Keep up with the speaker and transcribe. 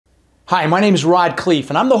Hi, my name is Rod Khleif,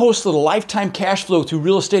 and I'm the host of the Lifetime Cash Flow Through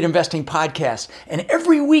Real Estate Investing podcast. And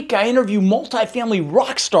every week I interview multifamily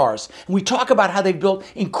rock stars, and we talk about how they've built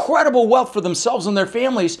incredible wealth for themselves and their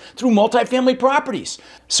families through multifamily properties.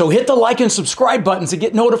 So hit the like and subscribe buttons to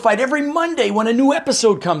get notified every Monday when a new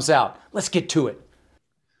episode comes out. Let's get to it.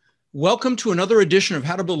 Welcome to another edition of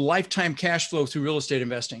How to Build Lifetime Cash Flow Through Real Estate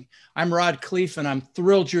Investing. I'm Rod Khleif, and I'm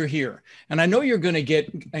thrilled you're here. And I know you're going to get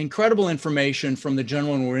incredible information from the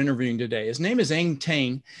gentleman we're interviewing today. His name is Eng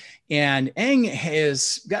Taing, and Eng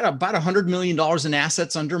has got about $100 million in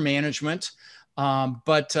assets under management,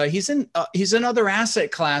 but he's in other asset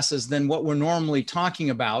classes than what we're normally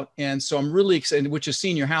talking about. And so I'm really excited, which is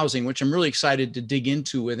senior housing, which I'm really excited to dig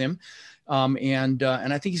into with him. And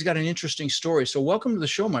I think he's got an interesting story. So welcome to the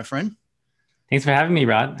show, my friend. Thanks for having me,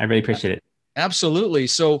 Rod. I really appreciate it. Absolutely.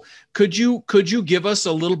 So could you give us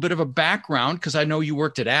a little bit of a background? Because I know you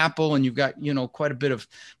worked at Apple and you've got, quite a bit of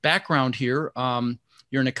background here.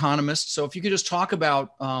 You're an economist. So if you could just talk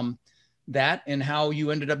about that and how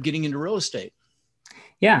you ended up getting into real estate.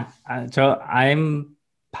 Yeah. So I'm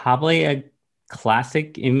probably a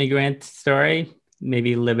classic immigrant story,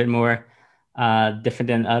 maybe a little bit more different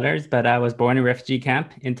than others, but I was born in a refugee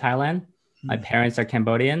camp in Thailand. My parents are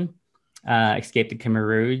Cambodian, escaped the Khmer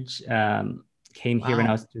Rouge, came here when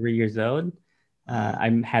I was 3 years old.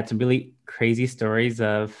 I had some really crazy stories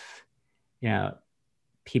of,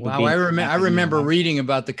 people being... I remember reading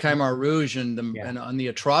about the Khmer Rouge and the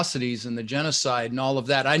atrocities and the genocide and all of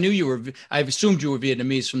that. I assumed you were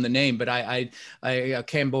Vietnamese from the name, but I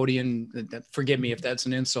Cambodian, forgive me if that's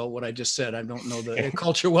an insult, what I just said. I don't know the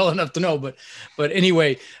culture well enough to know, but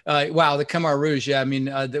anyway, wow, the Khmer Rouge. Yeah. I mean,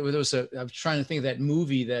 I was trying to think of that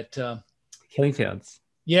movie that, Killing Fields.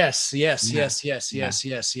 Yes. Okay.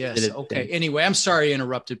 Anyway, I'm sorry I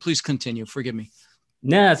interrupted. Please continue. Forgive me.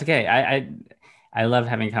 No, it's okay. I love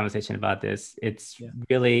having a conversation about this. It's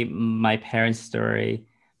really my parents' story,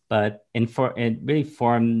 but it really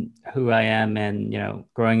formed who I am. And,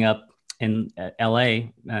 growing up in LA,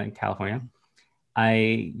 California,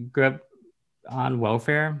 I grew up on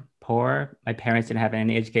welfare, poor. My parents didn't have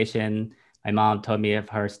any education. My mom told me of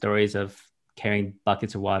her stories of carrying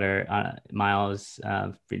buckets of water miles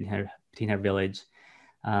between her village.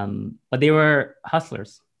 But they were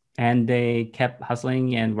hustlers. And they kept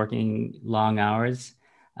hustling and working long hours.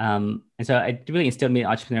 And so it really instilled me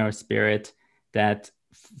an entrepreneurial spirit that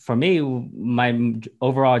for me, my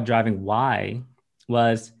overall driving why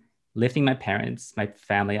was lifting my parents, my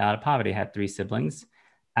family out of poverty. I had 3 siblings.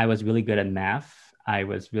 I was really good at math. I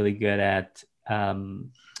was really good at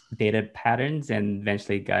data patterns and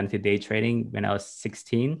eventually got into day trading when I was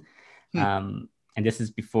 16. And this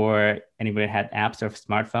is before anybody had apps or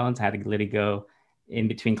smartphones. I had to literally go in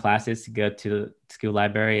between classes to go to the school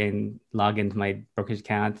library and log into my brokerage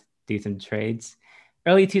account, do some trades.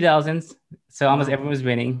 Early 2000s, so almost everyone was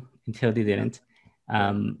winning until they didn't.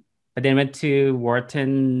 But then went to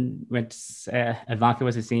Wharton, Ivanka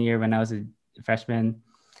was a senior when I was a freshman.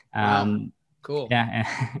 Cool. Yeah,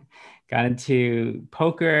 got into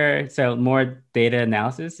poker, so more data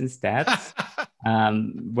analysis and stats.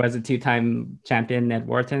 Was a 2-time champion at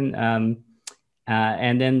Wharton.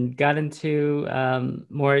 And then got into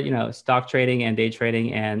more, stock trading and day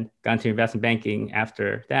trading, and got into investment banking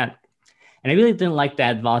after that. And I really didn't like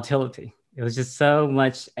that volatility. It was just so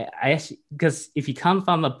much. Because if you come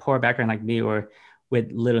from a poor background like me or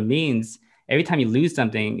with little means, every time you lose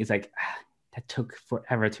something, it's like, that took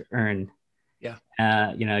forever to earn. Yeah.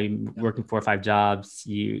 You're working 4 or 5 jobs,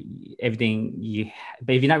 but if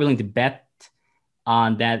you're not willing to bet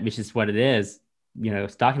on that, which is what it is,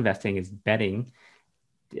 stock investing is betting.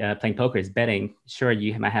 Playing poker is betting. Sure,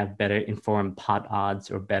 you might have better informed pot odds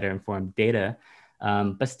or better informed data,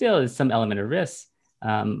 but still there's some element of risk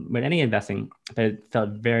with any investing. But it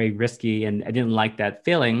felt very risky, and I didn't like that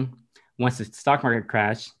feeling. Once the stock market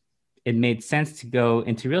crashed, it made sense to go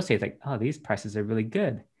into real estate. It's like, oh, these prices are really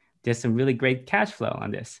good. There's some really great cash flow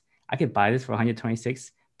on this. I could buy this for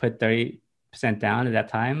 126, put 30% down at that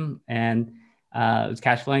time, and it was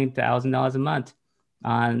cash flowing $1,000 a month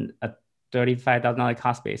on a $35,000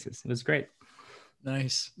 cost basis. It was great.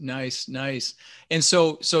 Nice. And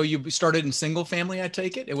so you started in single family, I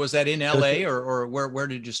take it? Was that in LA or where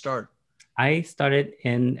did you start? I started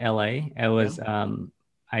in LA.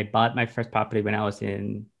 I bought my first property when I was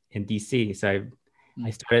in DC. So I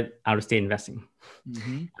started out of state investing.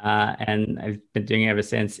 And I've been doing it ever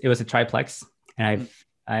since. It was a triplex. And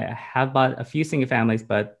I have bought a few single families,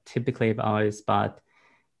 but typically I've always bought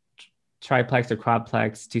triplex or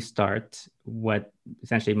quadplex to start what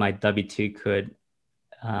essentially my W-2 could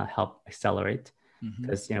help accelerate.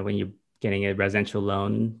 Because when you getting a residential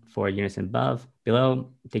loan for units and above.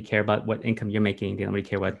 Below, they care about what income you're making. They don't really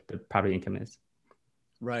care what the property income is.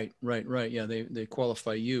 Right. Yeah, they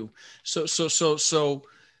qualify you. So,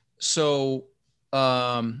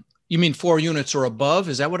 you mean 4 units or above?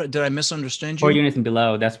 Is that what? Did I misunderstand 4 units you? and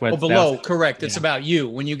below. That's Oh, what below, correct. It's yeah, about you.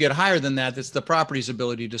 When you get higher than that, it's the property's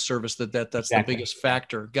ability to service that's the exactly. biggest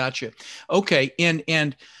factor. Gotcha. Okay.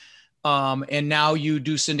 And now you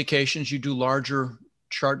do syndications, you do larger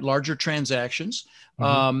transactions.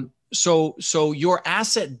 Mm-hmm. So your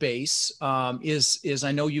asset base is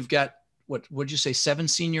I know you've got what would you say 7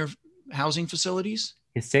 senior housing facilities?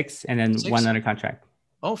 It's 6 and then 1 6? under contract.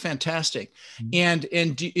 Oh, fantastic. Mm-hmm.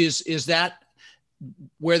 And is that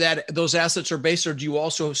where those assets are based, or do you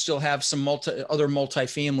also still have some other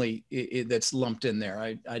multifamily that's lumped in there?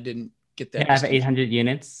 I didn't get Yeah, that I have distinction. 800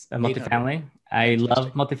 units of 800. multifamily. I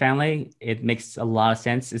love Fantastic. multifamily. It makes a lot of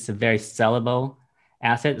sense. It's a very sellable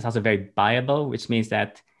asset. It's also very buyable, which means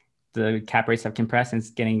that the cap rates have compressed and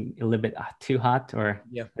it's getting a little bit too hot, or at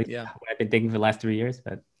Yeah. least Yeah. what I've been thinking for the last 3 years.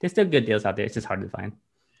 But there's still good deals out there. It's just hard to find.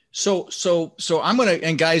 So I'm going to,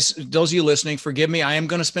 and guys, those of you listening, forgive me. I am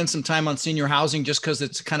going to spend some time on senior housing just because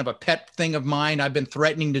it's kind of a pet thing of mine. I've been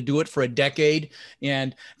threatening to do it for a decade.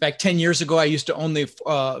 And in fact, 10 years ago, I used to own the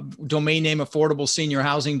domain name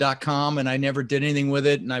affordableseniorhousing.com, and I never did anything with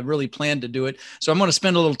it. And I really planned to do it. So I'm going to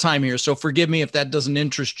spend a little time here. So forgive me if that doesn't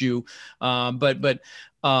interest you. So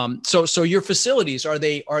your facilities, are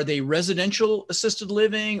they residential assisted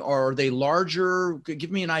living, or are they larger?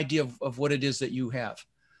 Give me an idea of what it is that you have.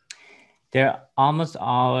 They're all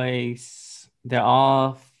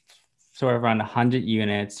sort of around 100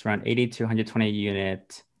 units, around 80 to 120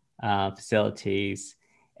 unit facilities.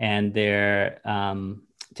 And they're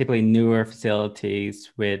typically newer facilities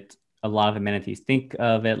with a lot of amenities. Think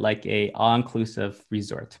of it like a all-inclusive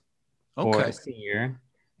resort for a senior,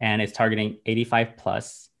 and it's targeting 85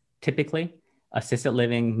 plus, typically assisted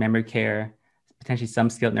living, memory care, potentially some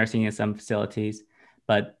skilled nursing in some facilities.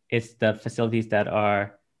 But it's the facilities that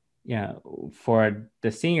are, for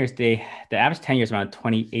the seniors, the average tenure is around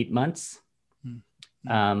 28 months.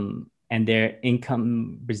 And they're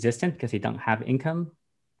income resistant because they don't have income.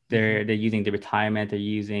 They're using the retirement, they're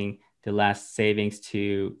using the last savings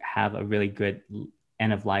to have a really good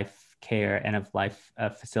end of life care, end of life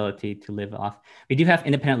facility to live off. We do have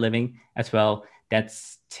independent living as well.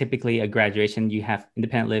 That's typically a graduation. You have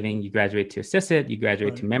independent living, you graduate to assisted, you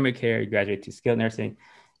graduate to memory care, you graduate to skilled nursing,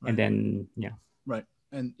 and then Right.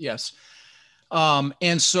 And yes.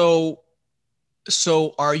 And so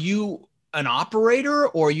are you an operator,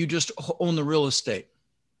 or you just own the real estate?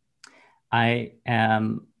 I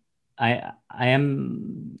am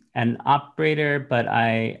an operator, but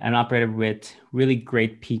I'm an operator with really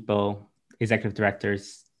great people, executive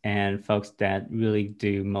directors, and folks that really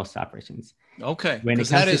do most operations. Okay, When it because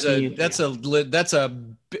comes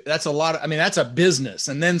that's a lot of, I mean, that's a business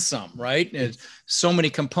and then some, right? There's so many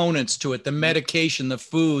components to it: the medication, the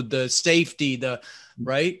food, the safety,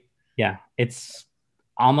 right? Yeah, it's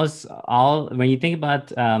almost all, when you think about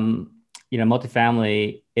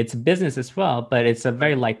multifamily, it's a business as well, but it's a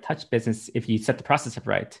very light touch business if you set the process up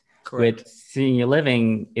right. Correct. With senior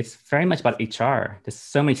living, it's very much about HR. There's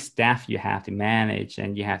so many staff you have to manage,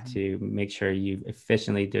 and you have to make sure you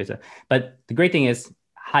efficiently do it. But the great thing is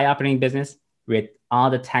high operating business with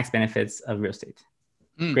all the tax benefits of real estate.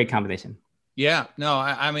 Great combination. Yeah, no,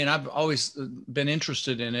 I mean, I've always been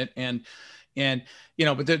interested in it, and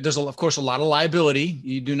but there's of course a lot of liability.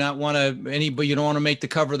 You do not want to you don't want to make the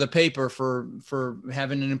cover of the paper for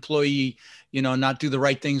having an employee, not do the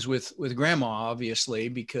right things with grandma, obviously,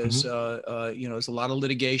 because there's a lot of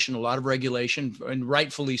litigation, a lot of regulation, and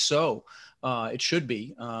rightfully so. It should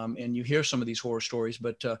be. And you hear some of these horror stories,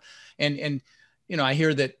 but I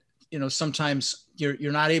hear that sometimes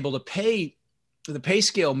you're not able to pay. The pay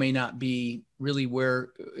scale may not be really where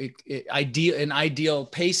an ideal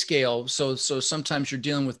pay scale. So sometimes you're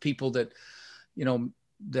dealing with people that,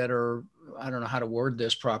 that are, I don't know how to word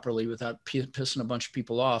this properly without pissing a bunch of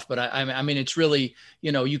people off, but I mean, it's really,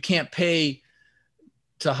 you can't pay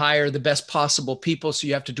to hire the best possible people. So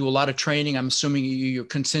you have to do a lot of training. I'm assuming you're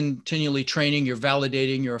continually training, you're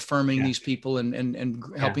validating, you're affirming these people and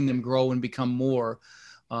helping them grow and become more.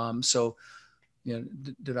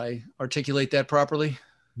 Did I articulate that properly?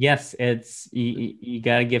 Yes, it's you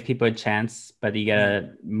got to give people a chance, but you got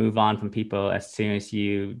to move on from people as soon as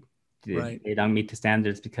they don't meet the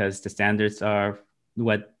standards, because the standards are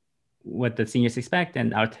what the seniors expect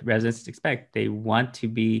and our residents expect. They want to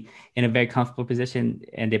be in a very comfortable position,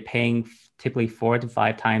 and they're paying typically 4 to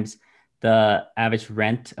 5 times the average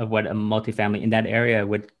rent of what a multifamily in that area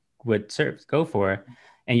would go for.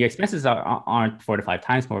 and your expenses aren't 4 to 5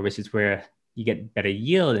 times more, which is where you get better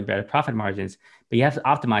yield and better profit margins, but you have to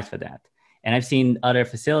optimize for that. And I've seen other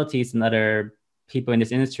facilities and other people in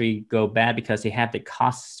this industry go bad because they have the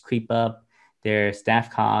costs creep up, their staff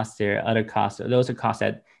costs, their other costs. Those are costs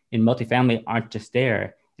that in multifamily aren't just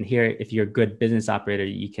there. And here, if you're a good business operator,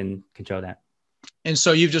 you can control that. And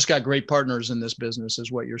so you've just got great partners in this business,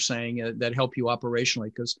 is what you're saying, that help you operationally.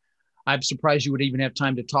 Because I'm surprised you would even have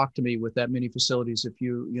time to talk to me with that many facilities if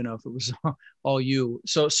if it was all you.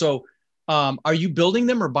 So are you building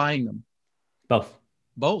them or buying them? Both.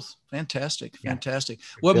 Both. Fantastic. Yeah. Fantastic.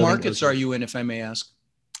 What markets are you in, if I may ask?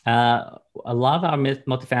 A lot of our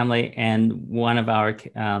multifamily and one of our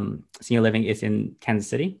senior living is in Kansas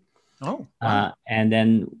City. Oh, wow. And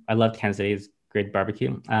then I love Kansas City. It's great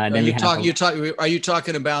barbecue. Are you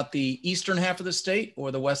talking about the eastern half of the state or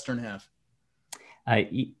the western half?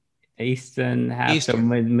 Eastern half. Eastern.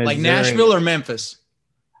 So like Nashville or Memphis?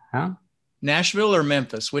 Huh? Nashville or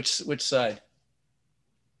Memphis? Which side?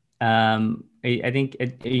 I think,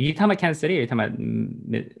 are you talking about Kansas City or are you talking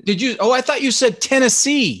about? Did you? Oh, I thought you said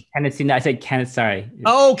Tennessee. Tennessee. No, I said Kansas. Sorry.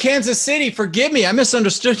 Oh, Kansas City. Forgive me. I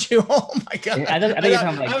misunderstood you. Oh my God. I thought you were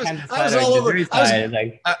talking about Kansas side. I was all over.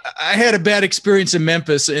 I had a bad experience in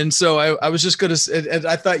Memphis. And so I was just going to,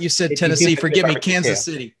 I thought you said Tennessee. Forgive me. Kansas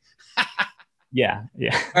City. Yeah.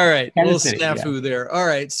 All right. Kansas Little snafu there. All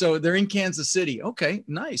right. So they're in Kansas City. Okay.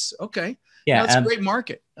 Nice. Okay. Yeah. That's a great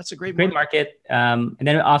market. That's a great market. And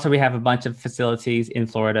then also we have a bunch of facilities in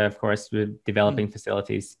Florida, of course, with developing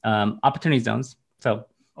facilities, opportunity zones. So,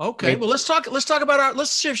 okay. Well, let's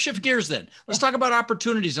shift gears then. Let's talk about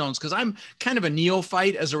opportunity zones, because I'm kind of a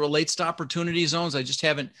neophyte as it relates to opportunity zones. I just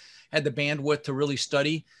haven't had the bandwidth to really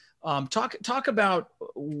study. Talk about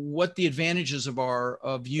what the advantages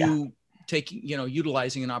of you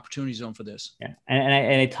utilizing an opportunity zone for this. Yeah.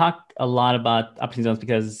 And I talk a lot about opportunity zones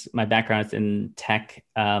because my background is in tech.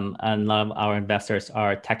 And a lot of our investors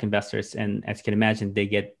are tech investors. And as you can imagine, they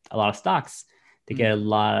get a lot of stocks. They have a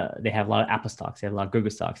lot of Apple stocks, they have a lot of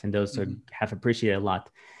Google stocks, and those have appreciated a lot.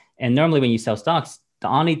 And normally when you sell stocks, the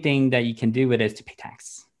only thing that you can do with it is to pay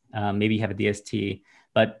tax. Maybe you have a DST,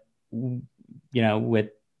 but with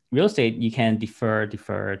real estate, you can defer with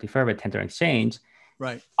 1031 exchange.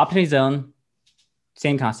 Right. Opportunity zone,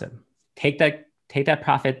 same concept. Take that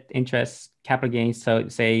profit, interest, capital gains. So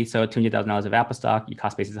say $200,000 of Apple stock, your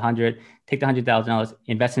cost base is 100. Take the $100,000,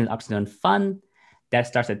 invest in an opportunity zone fund that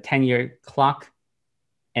starts a 10-year clock.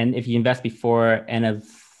 And if you invest before end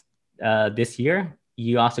of this year,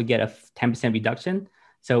 you also get a 10% reduction.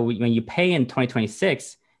 So when you pay in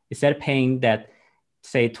 2026, instead of paying that,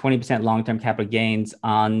 say 20% long-term capital gains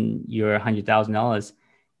on your $100,000,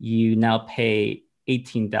 you now pay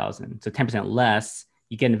 $18,000, so 10% less.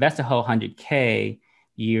 You can invest a whole $100K.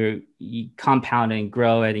 You compound it and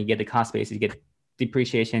grow it, and you get the cost base. You get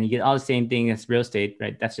depreciation. You get all the same thing as real estate,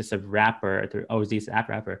 right? That's just a wrapper, the overseas app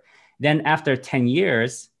wrapper. Then after 10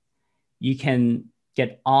 years, you can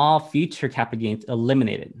get all future capital gains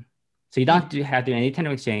eliminated. So you don't have to do any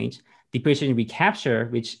 1031 exchange. Depreciation recapture,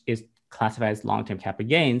 which is classified as long-term capital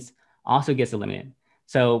gains, also gets eliminated.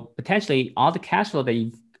 So potentially all the cash flow that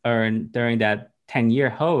you've earned during that 10-year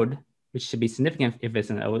hold, which should be significant if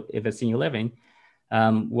it's senior living,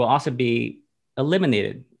 will also be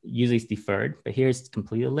eliminated. Usually it's deferred, but here it's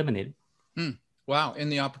completely eliminated. Wow. In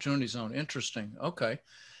the opportunity zone. Interesting. Okay.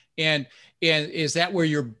 And is that where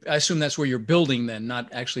I assume that's where you're building then,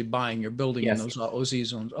 not actually buying, you're building in those OZ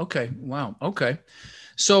zones. Okay. Wow. Okay.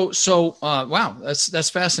 So wow, that's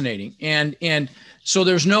fascinating. And so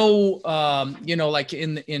there's no, like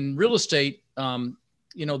in real estate,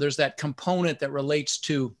 there's that component that relates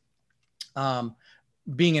to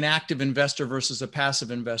being an active investor versus a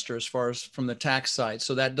passive investor as far as from the tax side.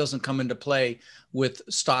 So that doesn't come into play with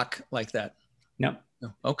stock like that. No.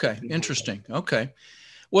 Okay. Interesting. Okay.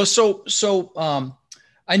 Well, so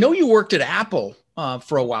I know you worked at Apple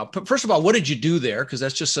for a while. But first of all, what did you do there? Because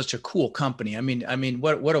that's just such a cool company. I mean,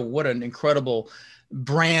 what an incredible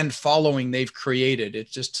brand following they've created.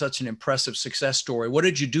 It's just such an impressive success story. What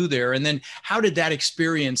did you do there? And then how did that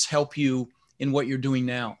experience help you in what you're doing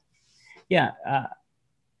now? Yeah.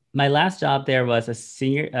 My last job there was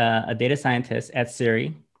a data scientist at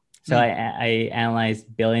Siri. So I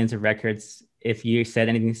analyzed billions of records. If you said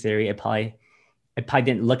anything to Siri, I probably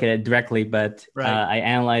didn't look at it directly, but I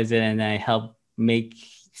analyzed it and I helped make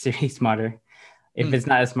Siri smarter. If it's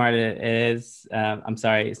not as smart as it is, I'm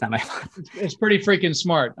sorry, it's not my fault. It's pretty freaking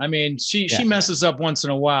smart. I mean, she messes up once in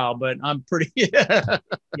a while, but I'm pretty.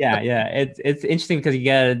 Yeah. It's interesting because you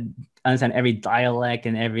gotta understand every dialect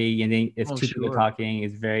and it's Oh, two people sure. talking.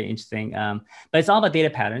 It's very interesting. But it's all about data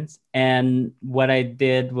patterns. And what I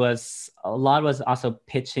did was a lot was also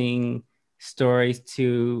pitching stories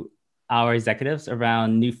to our executives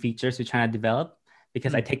around new features we're trying to develop.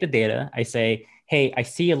 Because I take the data, I say, hey, I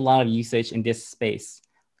see a lot of usage in this space.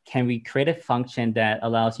 Can we create a function that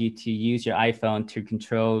allows you to use your iPhone to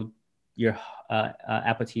control your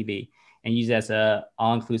Apple TV and use it as a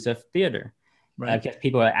all-inclusive theater? Right. Because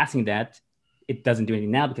people are asking that. It doesn't do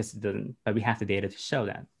anything now because it doesn't, but we have the data to show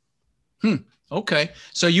that. Okay.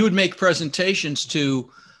 So you would make presentations to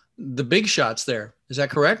the big shots there. Is that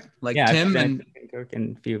correct? Like Yeah, I Tim presented and to Kirk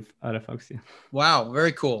and a few other folks. Yeah. wow,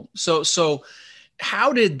 very cool. So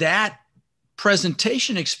how did that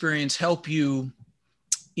presentation experience help you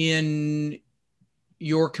in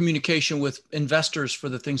your communication with investors for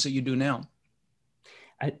the things that you do now?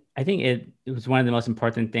 I think it was one of the most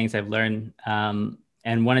important things I've learned. And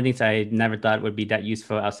one of the things I never thought would be that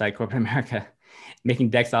useful outside corporate America. Making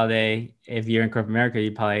decks all day. If you're in corporate America,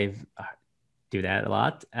 you probably do that a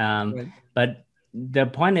lot. Right. But the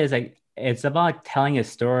point is, like, it's about telling a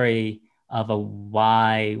story of a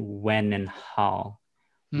why, when, and how.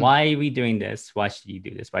 Why are we doing this? Why should you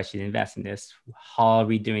do this? Why should you invest in this? How are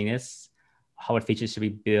we doing this? What features should we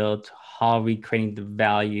build? How are we creating the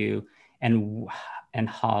value? And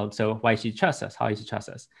how? So why should you trust us? How you should trust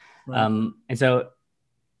us? Right. And so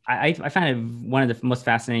I find it one of the most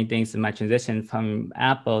fascinating things in my transition from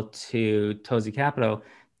Apple to Tozy Capital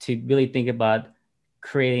to really think about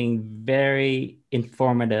creating very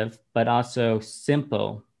informative but also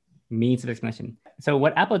simple means of explanation. So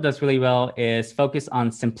what Apple does really well is focus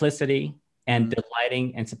on simplicity and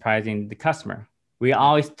delighting and surprising the customer. We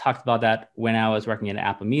always talked about that when I was working at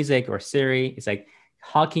Apple Music or Siri. It's like,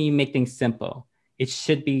 how can you make things simple? It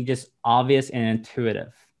should be just obvious and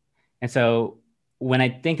intuitive. And so when I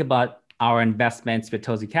think about our investments with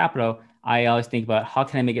Tozy Capital, I always think about how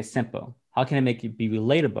can I make it simple? How can I make it be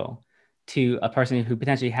relatable to a person who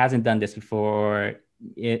potentially hasn't done this before,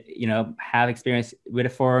 have experience with a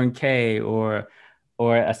 401k or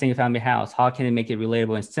a single family house? How can I make it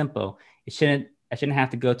relatable and simple? I shouldn't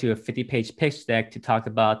have to go to a 50-page pitch deck to talk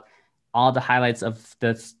about all the highlights of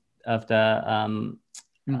the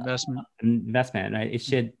investment, right? It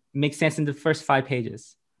should make sense in the first 5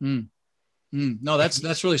 pages. No,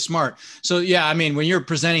 that's really smart. So yeah, I mean, when you're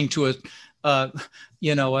presenting to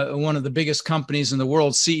one of the biggest companies in the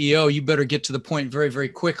world, CEO, you better get to the point very, very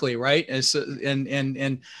quickly, right?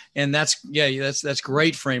 And that's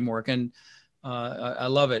great framework, and I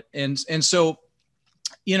love it. And so,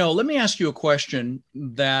 let me ask you a question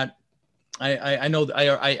that I know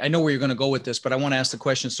where you're going to go with this, but I want to ask the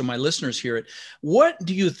question so my listeners hear it. What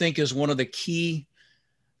do you think is one of the key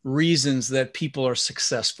reasons that people are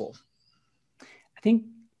successful? I think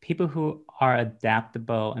people who are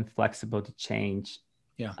adaptable and flexible to change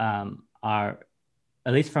are,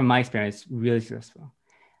 at least from my experience, really successful.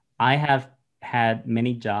 I have had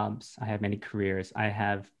many jobs. I have many careers. I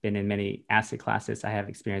have been in many asset classes. I have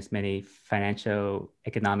experienced many financial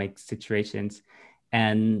economic situations.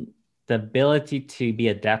 And the ability to be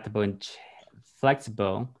adaptable and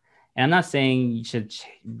flexible. And I'm not saying you should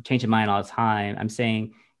change your mind all the time. I'm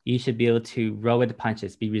saying you should be able to roll with the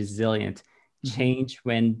punches, be resilient, change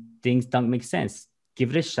when things don't make sense,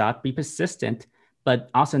 give it a shot, be persistent, but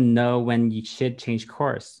also know when you should change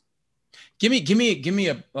course. Give me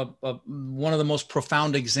a one of the most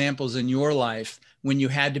profound examples in your life when you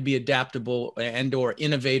had to be adaptable and or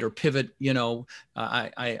innovate or pivot.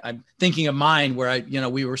 I'm thinking of mine where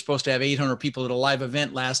we were supposed to have 800 people at a live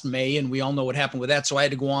event last May, and we all know what happened with that. So I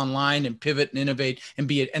had to go online and pivot and innovate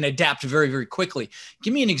and adapt very, very quickly.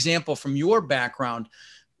 Give me an example from your background,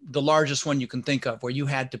 the largest one you can think of, where you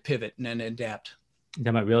had to pivot and then adapt. You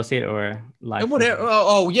talking about real estate or life?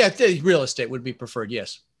 Real estate would be preferred.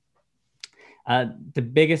 Yes. The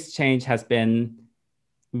biggest change has been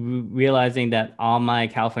realizing that all my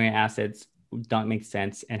California assets don't make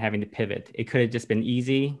sense and having to pivot. It could have just been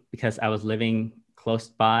easy because I was living close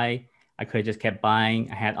by. I could have just kept buying.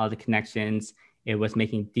 I had all the connections. It was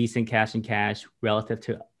making decent cash and cash relative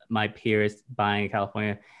to my peers buying in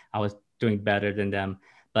California. I was doing better than them.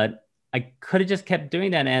 But I could have just kept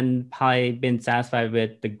doing that and probably been satisfied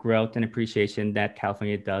with the growth and appreciation that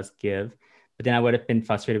California does give. But then I would have been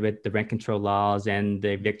frustrated with the rent control laws and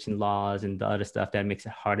the eviction laws and the other stuff that makes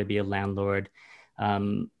it hard to be a landlord.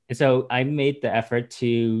 And so I made the effort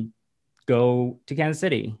to go to Kansas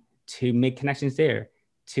City, to make connections there,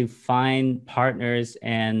 to find partners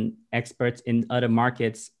and experts in other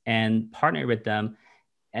markets and partner with them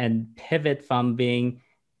and pivot from being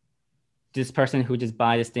this person who just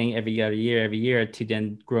buy this thing every year to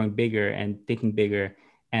then growing bigger and thinking bigger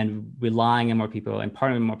and relying on more people and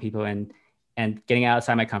partnering with more people and getting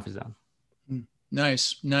outside my comfort zone.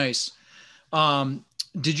 Nice, nice.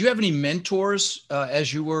 Did you have any mentors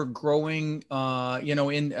as you were growing,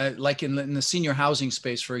 in the senior housing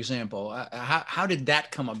space, for example? How did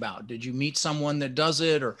that come about? Did you meet someone that does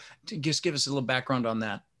it, or just give us a little background on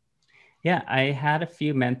that? Yeah, I had a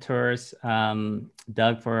few mentors.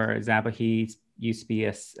 Doug, for example, he used to be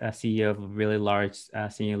a CEO of a really large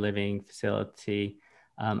senior living facility.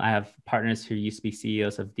 I have partners who used to be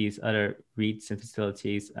CEOs of these other REITs and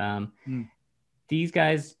facilities. These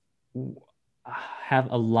guys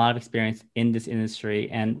have a lot of experience in this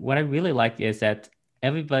industry. And what I really like is that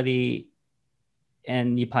everybody,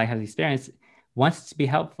 and you probably have experience, wants to be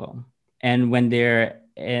helpful. And when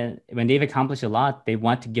they've accomplished a lot, they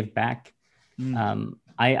want to give back.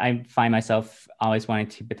 I find myself always wanting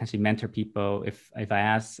to potentially mentor people if I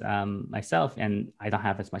ask myself, and I don't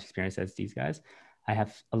have as much experience as these guys. I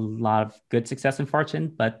have a lot of good success and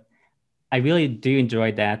fortune, but I really do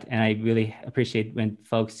enjoy that. And I really appreciate when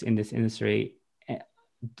folks in this industry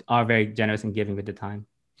are very generous and giving with the time.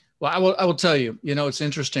 Well, I will tell you, it's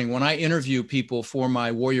interesting. When I interview people for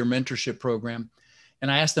my Warrior Mentorship Program,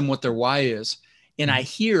 and I ask them what their why is, and I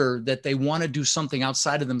hear that they want to do something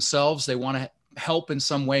outside of themselves. They want to help in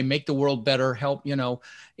some way, make the world better, help,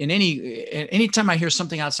 anytime I hear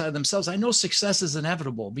something outside of themselves, I know success is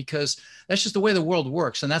inevitable, because that's just the way the world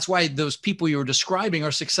works. And that's why those people you were describing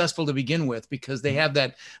are successful to begin with, because they have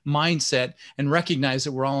that mindset and recognize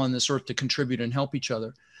that we're all on this earth to contribute and help each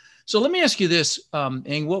other. So let me ask you this,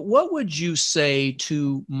 Eng, what would you say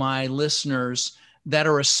to my listeners that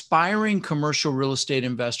are aspiring commercial real estate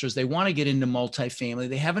investors? They want to get into multifamily.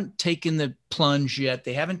 They haven't taken the plunge yet.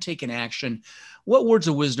 They haven't taken action. What words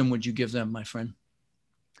of wisdom would you give them, my friend?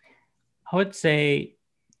 I would say,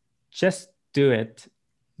 just do it.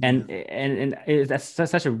 And that's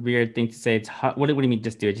such a weird thing to say. It's hard. What do you mean,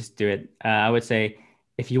 just do it? Just do it. I would say,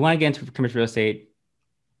 if you want to get into commercial real estate,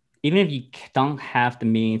 even if you don't have the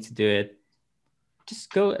means to do it,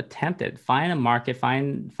 just go attempt it. Find a market,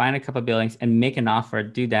 find a couple of buildings and make an offer.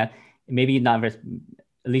 Do that. Maybe not, at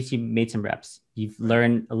least you made some reps. You've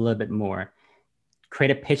learned a little bit more.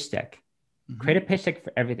 Create a pitch deck. Create a pitch deck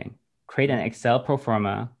for everything. Create an Excel pro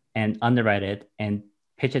forma and underwrite it and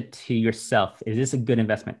pitch it to yourself. Is this a good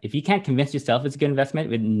investment? If you can't convince yourself it's a good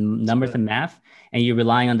investment with numbers and math, and you're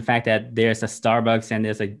relying on the fact that there's a Starbucks and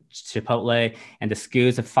there's a Chipotle and the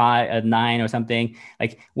Scoot's a 9 or something,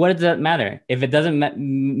 like, what does that matter? If it doesn't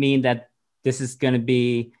mean that this is going to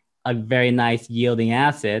be a very nice yielding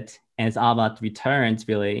asset, and it's all about returns,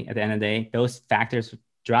 really, at the end of the day, those factors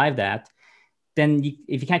drive that, then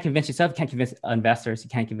if you can't convince yourself, you can't convince investors, you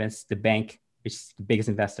can't convince the bank, which is the biggest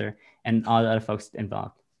investor, and all the other folks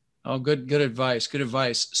involved. Oh, good advice. Good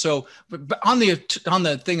advice. So, but on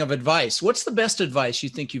the thing of advice, what's the best advice you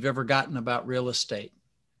think you've ever gotten about real estate?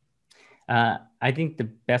 I think the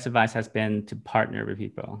best advice has been to partner with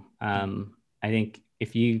people. I think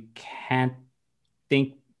if you can't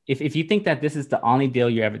think, if you think that this is the only deal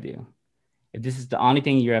you ever do, if this is the only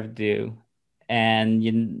thing you ever do,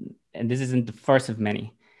 and this isn't the first of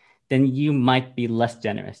many, then you might be less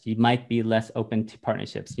generous. You might be less open to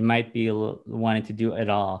partnerships. You might be wanting to do it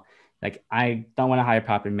all. Like, I don't want to hire a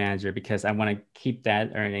property manager because I want to keep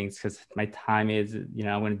that earnings, because my time is,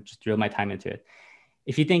 I want to just drill my time into it.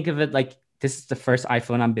 If you think of it like, this is the first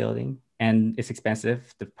iPhone I'm building and it's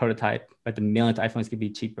expensive, the prototype, but the millionth iPhone is going to be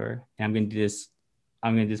cheaper, and I'm going to do this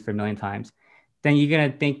for a million times, then you're going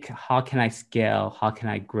to think, how can I scale? How can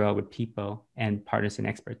I grow with people and partners and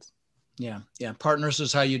experts? Yeah. Partners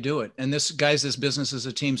is how you do it. And this business is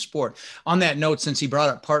a team sport. On that note, since he brought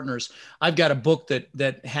up partners, I've got a book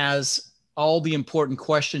that has all the important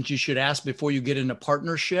questions you should ask before you get into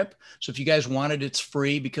partnership. So if you guys want it, it's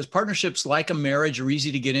free, because partnerships, like a marriage, are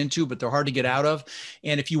easy to get into, but they're hard to get out of.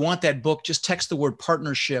 And if you want that book, just text the word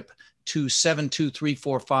partnership to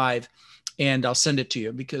 72345 and I'll send it to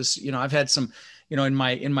you, because, I've had some, in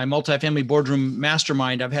my multifamily boardroom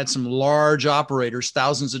mastermind, I've had some large operators,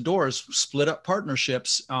 thousands of doors, split up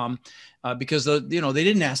partnerships because they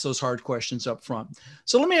didn't ask those hard questions up front.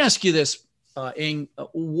 So let me ask you this, Eng,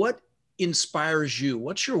 what inspires you?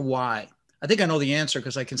 What's your why? I think I know the answer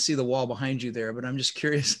because I can see the wall behind you there, but I'm just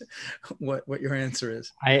curious what your answer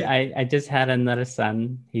is. I just had another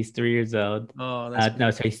son. He's 3 years old. Oh, that's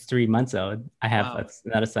no, sorry, he's 3 months old. I have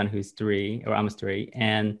another son who's 3 or almost 3,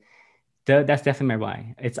 and that's definitely my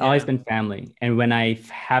why. It's always been family. And when I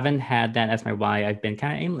haven't had that as my why, I've been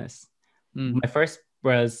kind of aimless. My first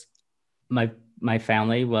was my my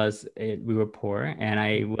family we were poor, and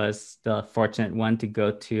I was the fortunate one to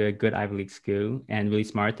go to a good Ivy League school and really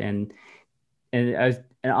smart, and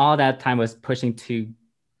all that time was pushing to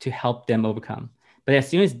help them overcome. But as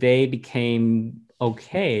soon as they became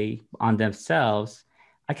okay on themselves,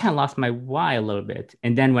 I kind of lost my why a little bit.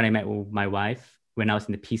 And then when I met my wife, when I was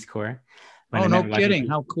in the Peace Corps, when Oh, I met no my kidding. wife,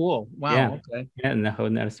 How cool. Wow. yeah, Okay. yeah, and the whole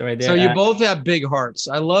another story there. So you both have big hearts.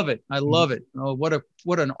 I love it. I Mhm. love it. Oh,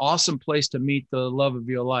 what an awesome place to meet the love of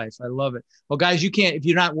your life. I love it. Well, guys, you can't, if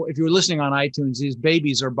you're listening on iTunes, these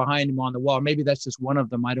babies are behind him on the wall. Maybe that's just one of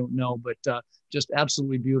them. I don't know, but just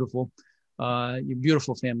absolutely beautiful. You're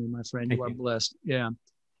beautiful family, my friend. You are blessed. Yeah.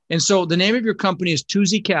 And so the name of your company is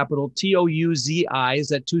Touzi Capital, Touzi. Is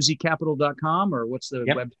that touzicapital.com or what's the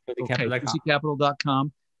web? Okay,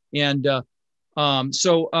 touzicapital.com. And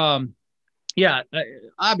yeah,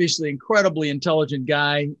 obviously incredibly intelligent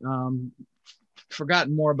guy.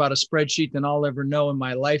 Forgotten more about a spreadsheet than I'll ever know in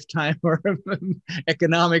my lifetime or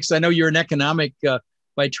economics. I know you're an economic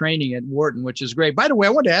by training at Wharton, which is great. By the way, I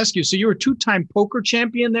wanted to ask you, so you were a 2-time poker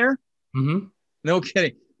champion there? Mm-hmm. No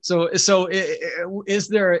kidding. So is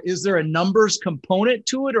there a numbers component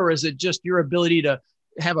to it, or is it just your ability to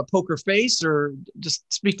have a poker face? Or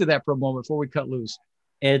just speak to that for a moment before we cut loose.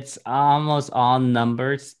 It's almost all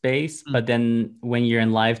numbers based, but then when you're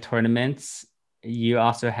in live tournaments, you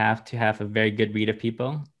also have to have a very good read of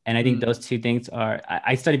people. And I think those two things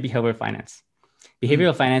I study behavioral finance.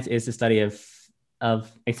 Behavioral finance is the study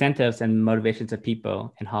of incentives and motivations of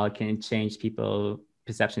people and how it can change people's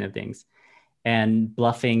perception of things. And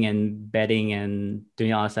bluffing and betting and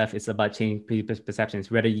doing all that stuff is about changing people's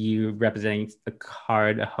perceptions, whether you representing a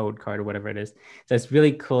card, a hold card, or whatever it is. So it's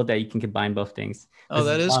really cool that you can combine both things. Oh,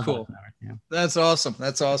 that is cool. Yeah. That's awesome.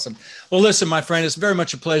 That's awesome. Well, listen, my friend, it's very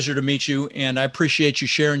much a pleasure to meet you, and I appreciate you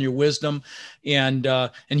sharing your wisdom and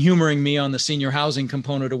humoring me on the senior housing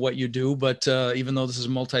component of what you do. But even though this is a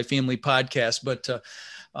multifamily podcast, but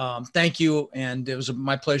thank you, and it was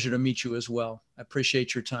my pleasure to meet you as well. I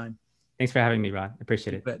appreciate your time. Thanks for having me, Rod. I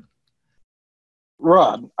appreciate it.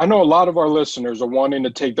 Rod, I know a lot of our listeners are wanting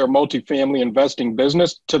to take their multifamily investing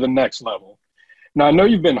business to the next level. Now, I know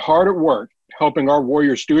you've been hard at work helping our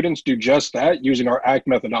Warrior students do just that using our ACT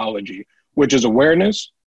methodology, which is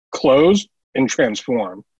awareness, close, and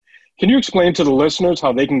transform. Can you explain to the listeners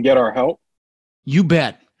how they can get our help? You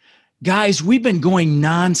bet. Guys, we've been going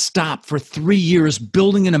nonstop for 3 years,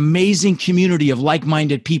 building an amazing community of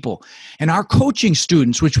like-minded people. And our coaching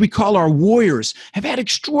students, which we call our warriors, have had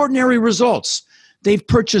extraordinary results. They've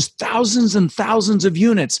purchased thousands and thousands of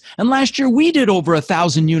units. And last year, we did over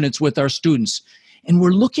 1,000 units with our students. And we're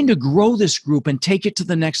looking to grow this group and take it to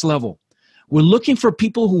the next level. We're looking for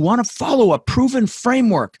people who want to follow a proven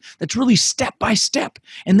framework that's really step by step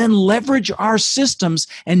and then leverage our systems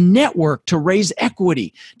and network to raise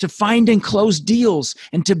equity, to find and close deals,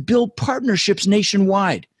 and to build partnerships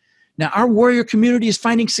nationwide. Now, our warrior community is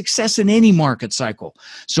finding success in any market cycle.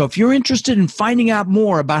 So if you're interested in finding out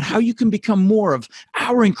more about how you can become more of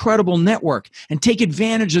our incredible network and take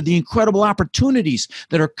advantage of the incredible opportunities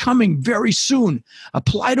that are coming very soon,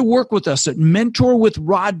 apply to work with us at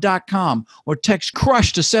mentorwithrod.com or text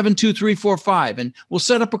CRUSH to 72345 and we'll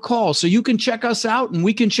set up a call so you can check us out and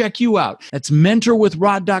we can check you out. That's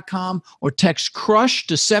mentorwithrod.com or text CRUSH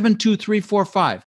to 72345.